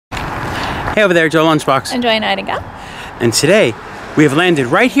Hey over there, Joe Lunchbox. And Joy Nightingale. And today, we have landed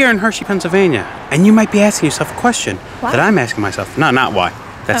right here in Hershey, Pennsylvania. And you might be asking yourself a question that I'm asking myself. No, not why.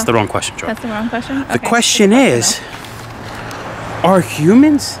 That's the wrong question, Joy. That's the wrong question? The question is, are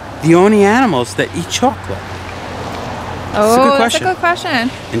humans the only animals that eat chocolate? Oh, that's a good question.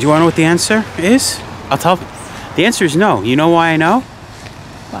 And do you want to know what the answer is? I'll tell you. The answer is no. You know why I know?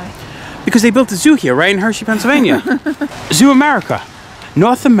 Why? Because they built a zoo here, right in Hershey, Pennsylvania. ZooAmerica,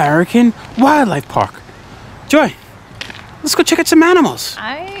 North American Wildlife Park. Joy, let's go check out some animals.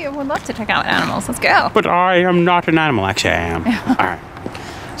 I would love to check out animals. Let's go. But I am not an animal. Actually, I am. All right.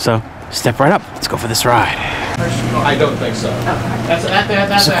 So, step right up. Let's go for this ride. I don't think so.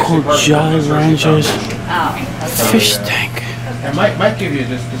 That's Some cool Jolly Ranchers. Fish tank. It might give you a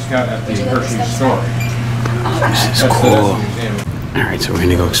discount at the Hershey store. This is cool. Alright, so we're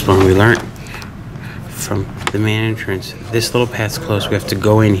gonna go explore. We learned from the main entrance, this little path's closed. We have to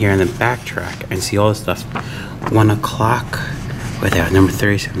go in here and then backtrack and see all the stuff. 1 o'clock. Wait there, number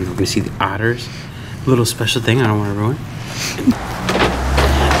 37. We're gonna see the otters. A little special thing I don't want to ruin.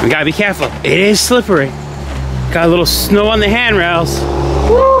 We gotta be careful. It is slippery. Got a little snow on the handrails.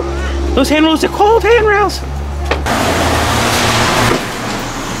 Woo! Those handrails are cold handrails.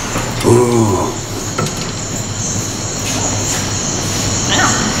 Ooh.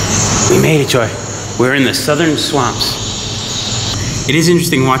 We made it, Joy. We're in the southern swamps. It is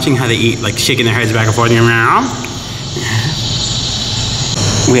interesting watching how they eat, like shaking their heads back and forth. We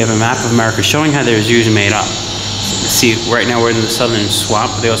have a map of America showing how their zoos are made up. See, right now we're in the southern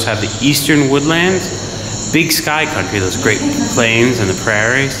swamp. They also have the eastern woodlands, big sky country, those great plains and the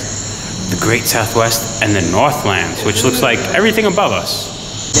prairies, the great southwest, and the northlands, which looks like everything above us.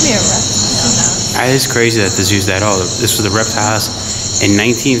 Give me a reptile. It is crazy that the zoo's that old. This was the reptile house in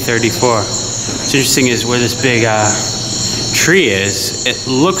 1934. What's interesting is where this big tree is, it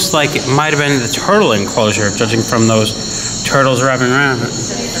looks like it might have been the turtle enclosure, judging from those turtles wrapping around.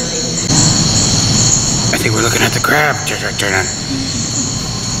 I think we're looking at the crab. No,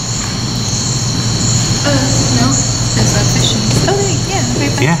 it's a fish. Oh, yeah,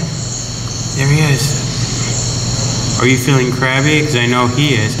 right back. Yeah, there he is. Are you feeling crabby? Because I know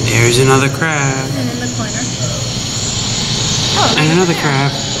he is. There's another crab. And in the corner. Oh, and another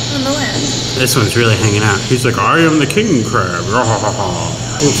crab. On the land. This one's really hanging out. He's like, I am the king crab.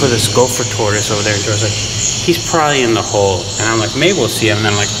 Looking for this gopher tortoise over there. And Joe's like, he's probably in the hole. And I'm like, maybe we'll see him. And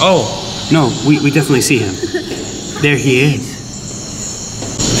then I'm like, oh, no, we definitely see him. There he is.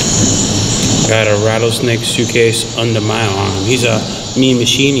 Got a rattlesnake suitcase under my arm. He's a mean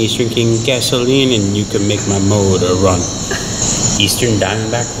machine. He's drinking gasoline and you can make my motor run. Eastern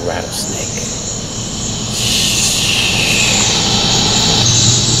diamondback rattlesnake.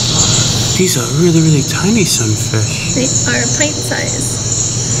 These are really, really tiny sunfish. They are pint size.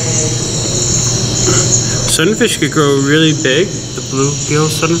 Sunfish could grow really big. The bluegill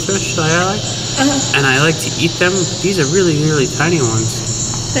sunfish I like. And I like to eat them. But these are really, really tiny ones.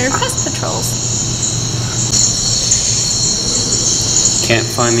 They're pest patrols. Can't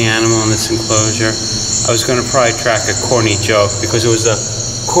find the animal in this enclosure. I was going to probably track a corny joke because it was a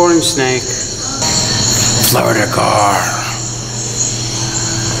corn snake. Florida gar.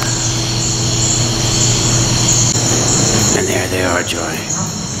 And there they are, Joy.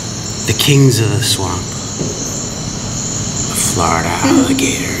 The kings of the swamp. The Florida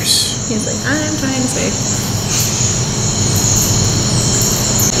alligators. He's like, I'm trying to say.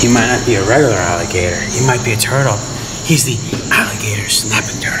 He might not be a regular alligator. He might be a turtle. He's the alligator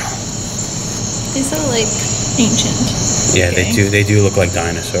snapping turtle. These are like ancient. Yeah, they do look like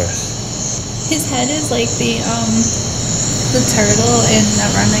dinosaurs. His head is like the turtle in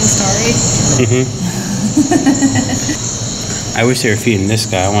Neverending Story. I wish they were feeding this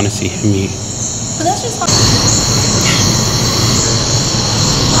guy. I want to see him eat. But that's just fun.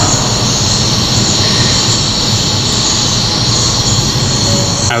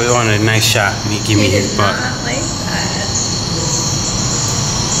 I wanted a nice shot. Give me his butt. Not like that.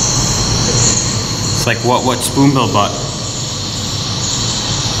 It's like what spoonbill butt?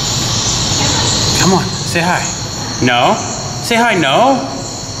 Come on, say hi. No? Say hi, no?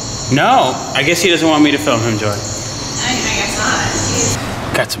 No. I guess he doesn't want me to film him, Joy. I guess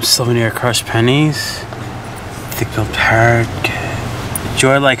not. Got some souvenir crushed pennies. Thick-billed parrot.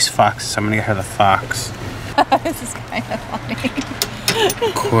 Joy likes foxes, so I'm gonna get her the fox. This is kind of funny.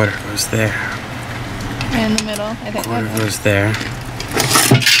 Quarter goes there. In the middle, I think. Quarter goes there.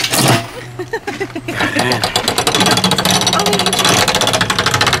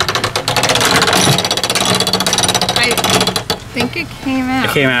 I think it came out.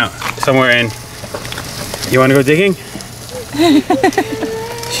 It came out somewhere in. You want to go digging?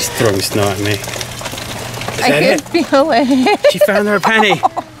 She's throwing snow at me. I could feel it. She found her penny.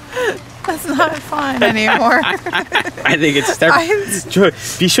 That's not fun anymore. I think it's Joy,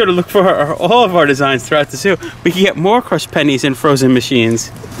 be sure to look for all of our designs throughout the zoo. We can get more crushed pennies in frozen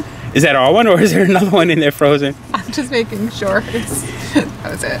machines. Is that our one, or is there another one in there frozen? I'm just making sure. That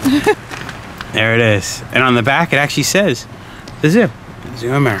was it. There it is. And on the back, it actually says the zoo.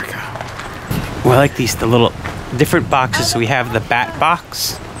 ZooAmerica. Well, I like the little different boxes. So we have the bat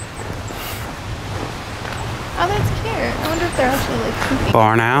box. Oh, that's cute. I wonder if they're actually like pooping.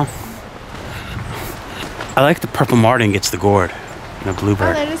 Barn owl. I like the purple martin gets the gourd. And the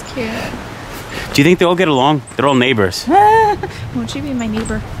bluebird. Oh, that is cute. Do you think they all get along? They're all neighbors. Won't she be my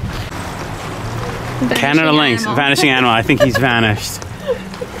neighbor? Canada lynx, vanishing animal. I think he's vanished.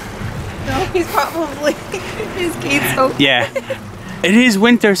 No, he's probably his gate's open. Yeah. It is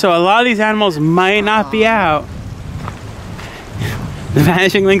winter, so a lot of these animals might not be out. The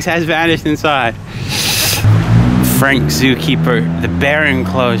vanishing lynx has vanished inside. Frank zookeeper, the bear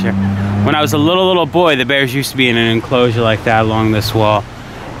enclosure. When I was a little boy, the bears used to be in an enclosure like that along this wall.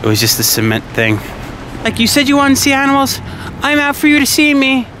 It was just a cement thing. Like you said you wanted to see animals? I'm out for you to see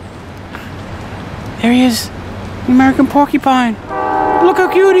me. There he is, the American porcupine. Look how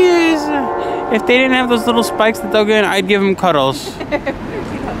cute he is. If they didn't have those little spikes that dug in, I'd give him cuddles.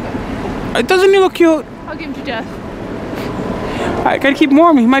 Doesn't he look cute? I'll give him to Jeff. I gotta keep him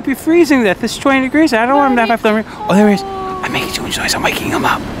warm. He might be freezing to death. It's 20 degrees. I don't want him to have to. Oh, there he is. I'm making too much noise. I'm waking him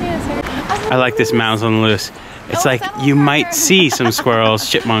up. I like this mouse on the loose. It's like you might see some squirrels,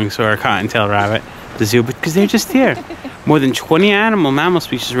 chipmunks, or a cottontail rabbit at the zoo, because they're just here. More than 20 mammal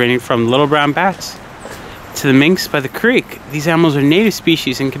species ranging from little brown bats to the minks by the creek. These animals are native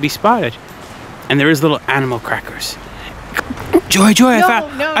species and can be spotted. And there is little animal crackers. Joy,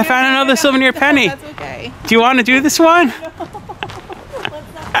 I found another souvenir penny. That's okay. Do you want to do this one?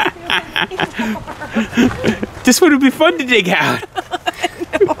 This one would be fun to dig out.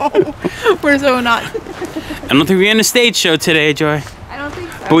 No, we're so not. I don't think we're in a stage show today, Joy. I don't think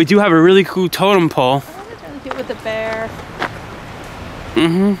so. But we do have a really cool totem pole. I think it's really cute with the bear.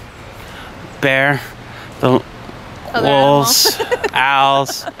 Bear, the wolves,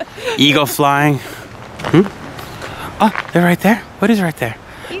 owls, eagle flying. Oh, they're right there. What is right there?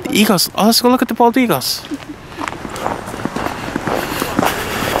 The eagles. Oh, let's go look at the bald eagles.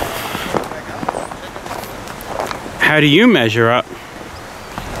 How do you measure up?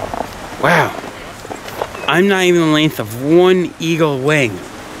 Wow. I'm not even the length of one eagle wing.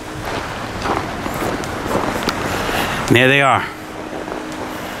 And there they are.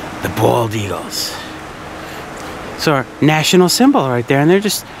 The bald eagles. It's our national symbol right there, and they're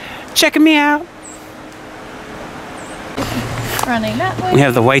just checking me out. Running that way. We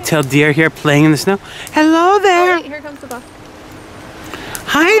have the white-tailed deer here playing in the snow. Hello there. Oh, wait, here comes the buck.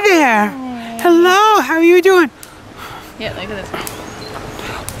 Hi there. Hi. Hello, how are you doing? Yeah, look at this.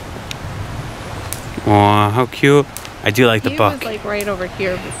 Aw, how cute. I do like the buck. He was like right over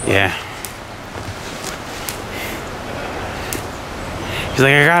here before. Yeah. He's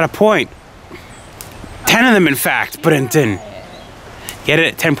like, I got a point. 10 of them, in fact, but it didn't. Get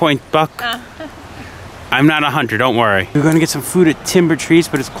it? 10-point buck? I'm not a hunter, don't worry. We're gonna get some food at Timber Trees,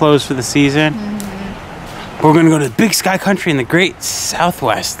 but it's closed for the season. We're gonna go to the Big Sky Country in the Great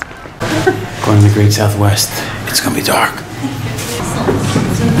Southwest. Going to the Great Southwest. It's gonna be dark.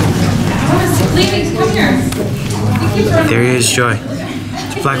 There he is, Joy.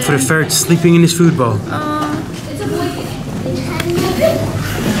 It's a black-footed ferret sleeping in his food bowl.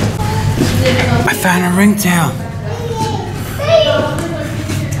 I found a ringtail.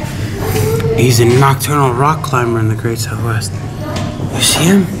 He's a nocturnal rock climber in the Great Southwest. You see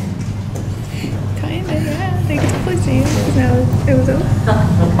him? Kinda, yeah. They can probably see him. It was open.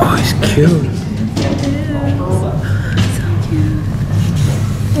 Oh, he's cute. So cute.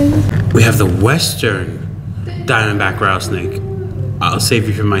 We have the Western diamondback rattlesnake. I'll save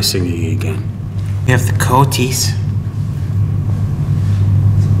you from my singing again. We have the coatis.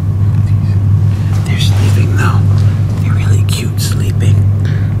 They're sleeping though. They're really cute sleeping.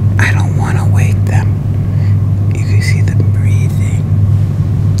 I don't want to wake them. You can see them breathing.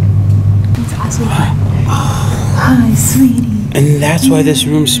 It's awesome. Hi, sweetie. And that's why this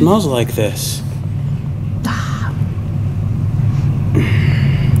room smells like this.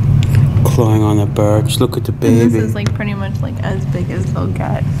 Clawing on the birds. Look at the baby. And this is like pretty much like as big as they'll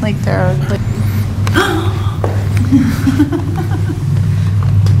get. Like they're like.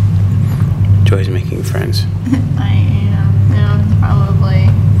 Joy's making friends. I am. Yeah, probably.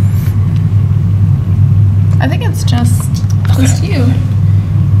 I think it's just you.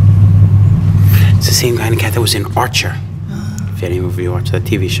 It's the same kind of cat that was in Archer. Danny movie you watched, that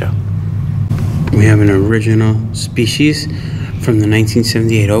TV show. We have an original species from the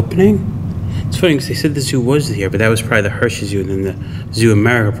 1978 opening. It's funny because they said the zoo was here, but that was probably the Hershey Zoo, and then the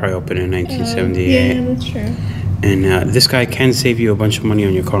ZooAmerica probably opened in 1978. Yeah, that's true. And this guy can save you a bunch of money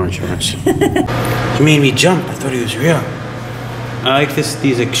on your car insurance. He made me jump. I thought he was real. I like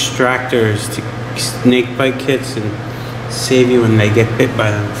these extractors to snake bite kits and save you when they get bit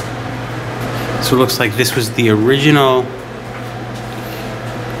by them. So it looks like this was the original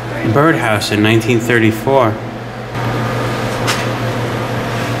birdhouse in 1934.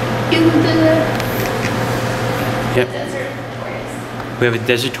 Yep. We have a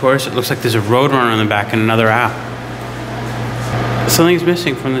desert tortoise. It looks like there's a roadrunner on the back and another owl. Something's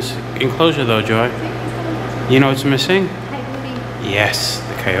missing from this enclosure though, Joy. You know what's missing? Yes,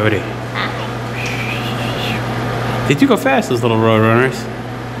 the coyote. They do go fast, those little roadrunners.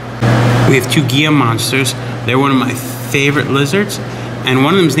 We have two Gila monsters. They're one of my favorite lizards. And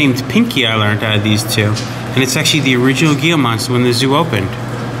one of them's named Pinky, I learned out of these two. And it's actually the original Gila monster when the zoo opened.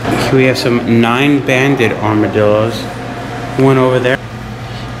 Here we have some 9-banded armadillos. One over there.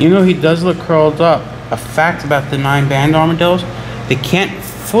 You know, he does look curled up. A fact about the 9-band armadillos, they can't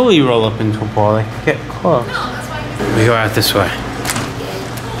fully roll up into a ball. They can get close. We go out this way.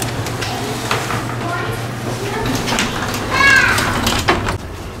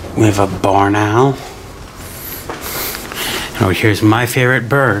 We have a barn owl. And over here's my favorite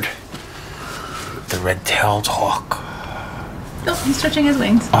bird, the red-tailed hawk. Oh, he's stretching his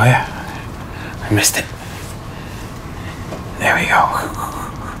wings. Oh yeah, I missed it. There we go.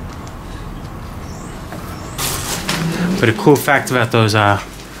 But a cool fact about those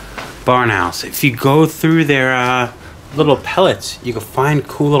barn owls, if you go through their little pellets, you can find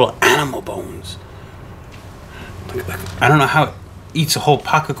cool little animal bones. I don't know how it eats a whole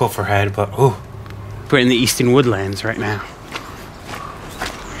pocket gopher head, but oh, we're in the eastern woodlands right now.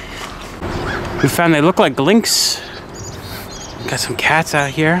 We found they look like lynx. Got some cats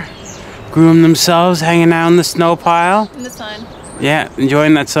out here, groom themselves, hanging out in the snow pile. In the sun. Yeah,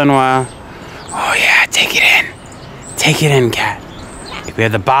 enjoying that sun while. Oh yeah, take it in. Take it in, cat. We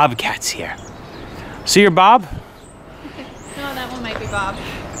have the bobcats here. So you're Bob? No, that one might be Bob.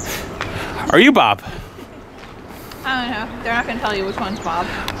 Are you Bob? I don't know. They're not going to tell you which one's Bob.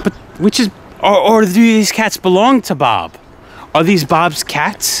 But which is, or do these cats belong to Bob? Are these Bob's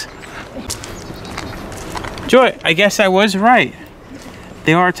cats? Joy, I guess I was right.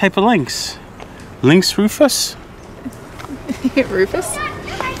 They are a type of lynx. Lynx rufus? Rufus?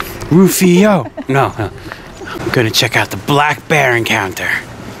 Rufio. No. I'm gonna check out the black bear encounter.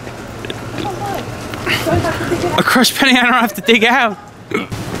 A crushed penny I don't have to dig out.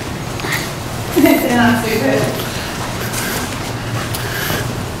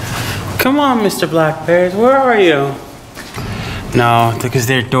 Come on, Mr. Black Bears, where are you? No, because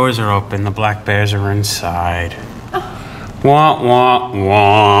their doors are open. The black bears are inside. Wah, wah,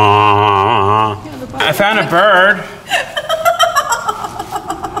 wah. I found a bird.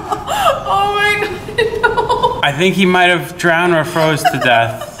 Oh my god, no. I think he might have drowned or froze to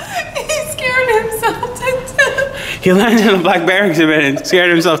death. He scared himself to death. He landed in a black bear exhibit and scared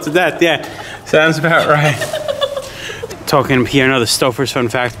himself to death. Yeah, sounds about right. Talking here, another Stouffer's fun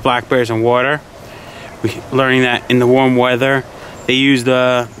fact, black bears in water. We're learning that in the warm weather, they use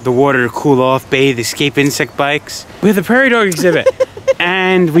the water to cool off, bathe, escape insect bites. We have the prairie dog exhibit,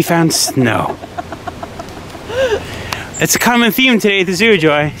 and we found snow. It's a common theme today at the zoo,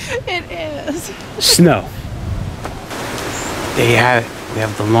 Joy. It is. Snow. There you have it. We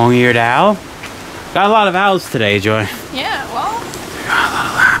have the long-eared owl. Got a lot of owls today, Joy. Yeah, well,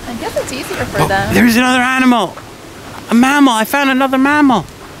 I guess it's easier for them. There's another animal. A mammal. I found another mammal.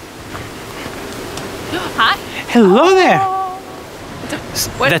 Hi. Hello there.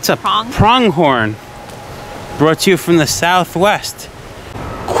 That's a pronghorn. Brought to you from the Southwest.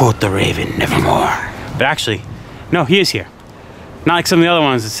 Quote the raven, nevermore. But actually, no, he is here. Not like some of the other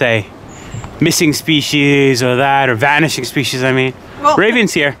ones that say missing species or that, or vanishing species, I mean. Well,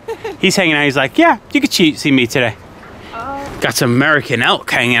 Raven's here. He's hanging out. He's like, yeah, you could see me today. Got some American elk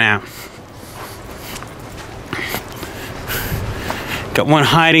hanging out. Got one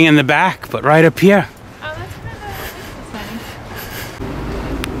hiding in the back, but right up here. Oh, that's kind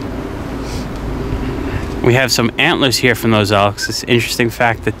of nice. We have some antlers here from those elks. It's an interesting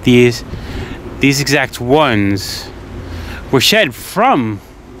fact that these exact ones were shed from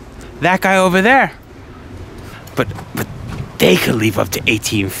that guy over there. But they could leap up to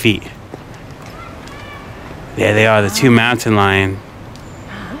 18 feet. There they are, the two mountain lions.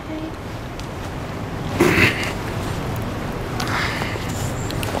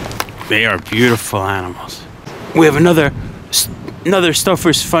 They are beautiful animals. We have another Another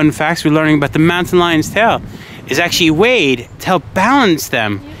Stouffer's fun facts we're learning about the mountain lion's tail is actually weighed to help balance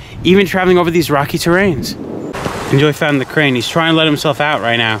them, even traveling over these rocky terrains. Enjoy found the crane. He's trying to let himself out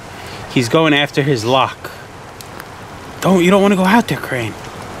right now. He's going after his lock. You don't want to go out there, Crane.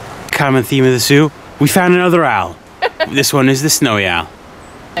 Common theme of the zoo. We found another owl. This one is the snowy owl.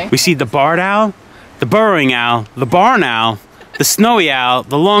 We see the barred owl, the burrowing owl, the barn owl, the snowy owl,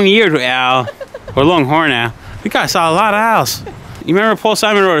 the long-eared owl, or longhorn owl. We saw a lot of owls. You remember Paul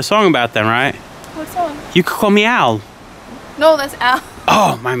Simon wrote a song about them, right? What song? You could call me Owl. No, that's Al.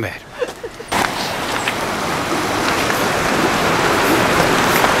 Oh, my bad.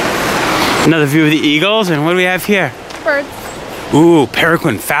 Another view of the eagles, and what do we have here? Birds. Ooh,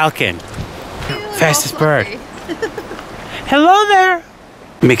 peregrine falcon. Fastest bird. Hello there.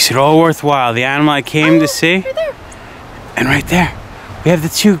 Makes it all worthwhile. The animal I came to see. Right there. And right there, we have the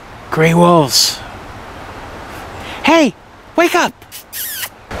 2 gray wolves. Hey, wake up!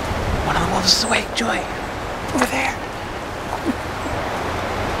 One of the wolves is awake, Joy. Over there.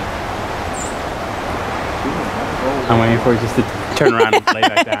 I'm waiting for it just to turn around and lay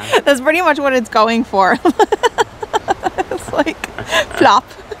back down. That's pretty much what it's going for. It's like flop.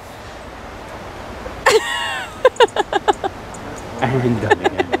 I'm done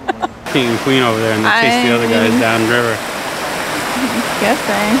again. King and Queen over there, and they chase the other guys down river.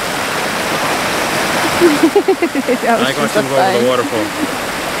 Guessing. I like watching them go over the waterfall.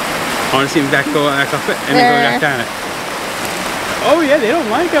 I want to see them go back up it and then go back down it. Oh yeah, they don't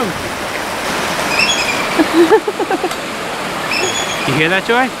like them. You hear that,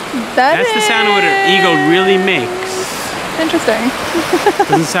 Joy? That's the sound of what an eagle really makes. Interesting.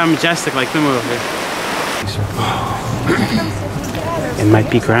 Doesn't sound majestic like the movie. It might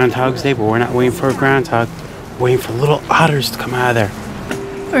be Groundhog's Day, but we're not waiting for a groundhog. We're waiting for little otters to come out of there.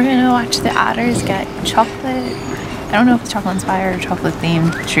 We're gonna watch the otters get chocolate. I don't know if it's chocolate inspired or chocolate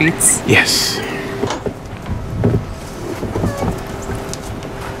themed treats. Yes.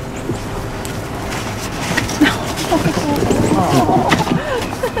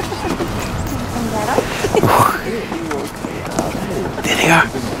 There they are.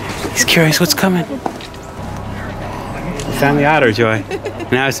 He's curious what's coming. Found the otter, Joy.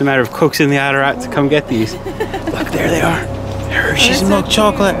 Now it's a matter of coaxing the otter out to come get these. Look, there they are. Hershey's milk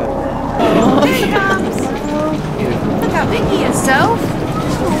chocolate. There he comes. Look how big he is, so.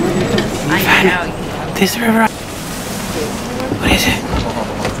 I know. This river. What is it?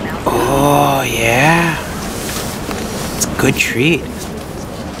 Oh, yeah. It's a good treat.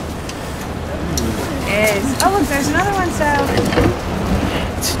 It is. Oh, look, there's another one, so.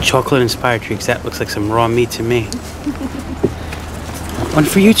 It's a chocolate inspired treat, 'cause that looks like some raw meat to me. One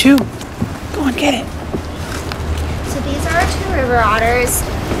for you too. Go on, get it. So these are our 2 river otters.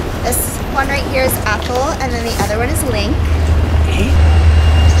 This one right here is Ethel, and then the other one is Link. Hey.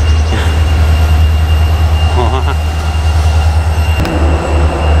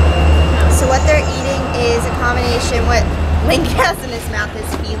 So what they're eating is a combination. What Link has in his mouth is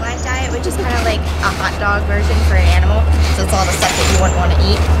feline diet, which is kind of like a hot dog version for an animal. So it's all the stuff that you wouldn't want to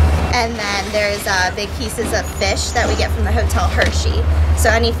eat. And then there's big pieces of fish that we get from the Hotel Hershey. So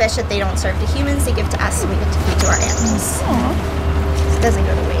any fish that they don't serve to humans, they give to us, and we get to feed to our animals. Aww. So it doesn't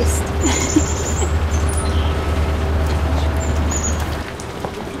go to waste.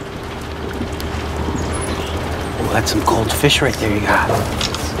 Oh, that's some cold fish right there you got.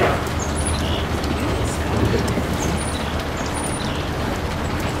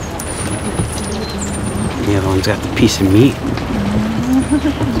 The other one's got the piece of meat.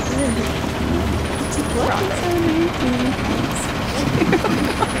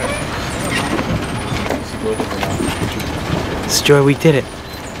 It's Joy, we did it.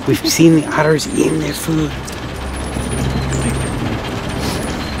 We've seen the otters eating their food.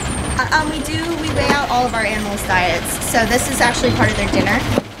 We weigh out all of our animals' diets. So this is actually part of their dinner.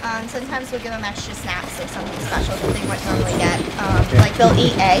 Sometimes we'll give them extra snacks, like something special that they wouldn't normally get. Like they'll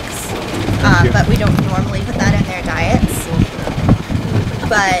eat eggs, but we don't normally put that in their diets.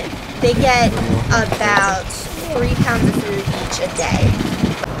 But they get about 3 pounds of food each a day.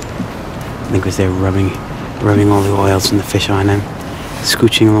 I think it was there rubbing all the oils from the fish on them,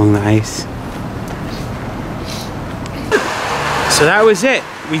 scooching along the ice. So that was it.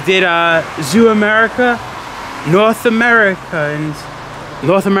 We did ZooAmerica, North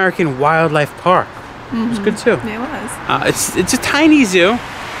American Wildlife Park. It was good too. It was. It's a tiny zoo.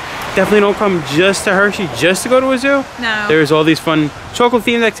 Definitely don't come just to Hershey just to go to a zoo. No. There's all these fun chocolate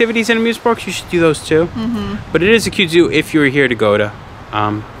themed activities and amusement parks. You should do those too. But it is a cute zoo if you're here to go to.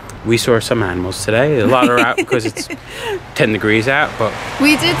 We saw some animals today. A lot are out because it's 10 degrees out. But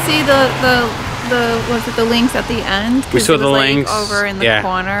we did see the was it the lynx at the end? We 'Cause saw it the was, like, lynx. over in the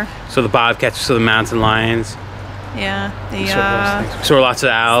corner. So the bobcats, so the mountain lions. Yeah, We saw lots of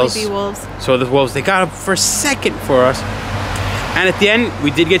owls. sleepy wolves. So the wolves, they got up for a second for us. And at the end,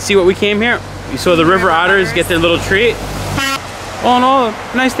 we did get to see what we came here. We saw the river otters get their little treat. All in all, a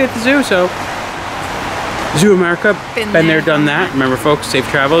nice day at the zoo. So ZooAmerica, been there, done that. Remember, folks, safe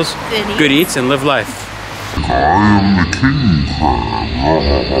travels, good eats, and live life. I am the king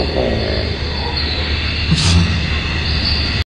crab.